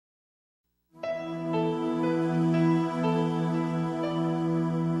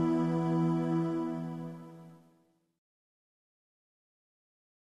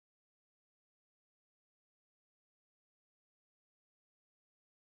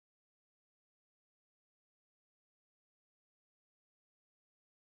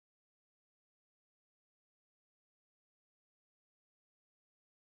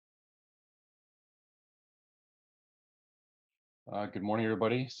Good morning,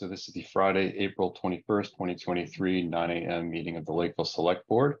 everybody. So this is the Friday, April 21st, 2023, 9 a.m. meeting of the Lakeville Select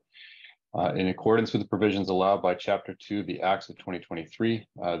Board. In accordance with the provisions allowed by Chapter 2 of the Acts of 2023,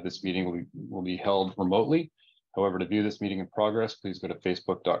 this meeting will be held remotely. However, to view this meeting in progress, please go to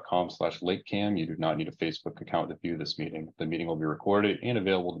facebook.com/LakeCAM. You do not need a Facebook account to view this meeting. The meeting will be recorded and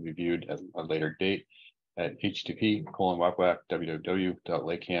available to be viewed at a later date at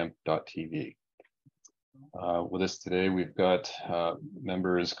http://www.lakecam.tv. With us today, we've got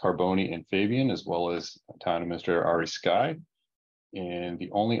members Carboni and Fabian, as well as Town Administrator Ari Sky. And the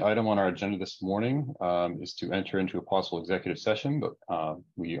only item on our agenda this morning is to enter into a possible executive session, but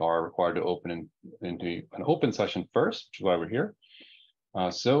we are required to open into an open session first, which is why we're here.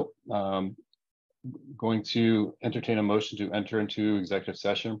 Going to entertain a motion to enter into executive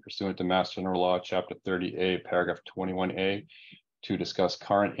session pursuant to Mass General Law, Chapter 30A, Paragraph 21A, to discuss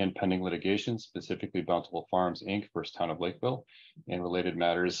current and pending litigation, specifically Bountiful Farms, Inc. versus Town of Lakeville, and related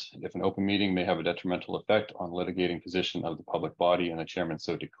matters. If an open meeting may have a detrimental effect on litigating position of the public body and the chairman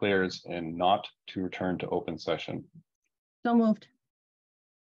so declares, and not to return to open session. So moved.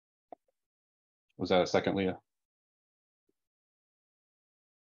 Was that a second, Leah?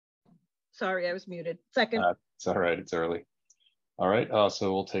 Sorry, I was muted. Second. It's all right, it's early. All right,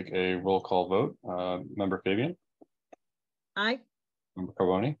 so we'll take a roll call vote. Member Fabian? Aye. Member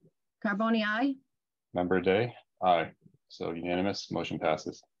Carboni? Carboni, aye. Member Day? Aye. So unanimous, motion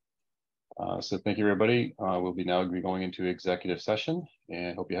passes. So thank you, everybody. We'll be going into executive session,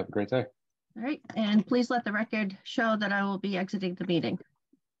 and hope you have a great day. All right, and please let the record show that I will be exiting the meeting.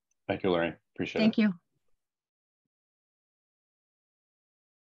 Thank you, Lorraine. Appreciate it. Thank you.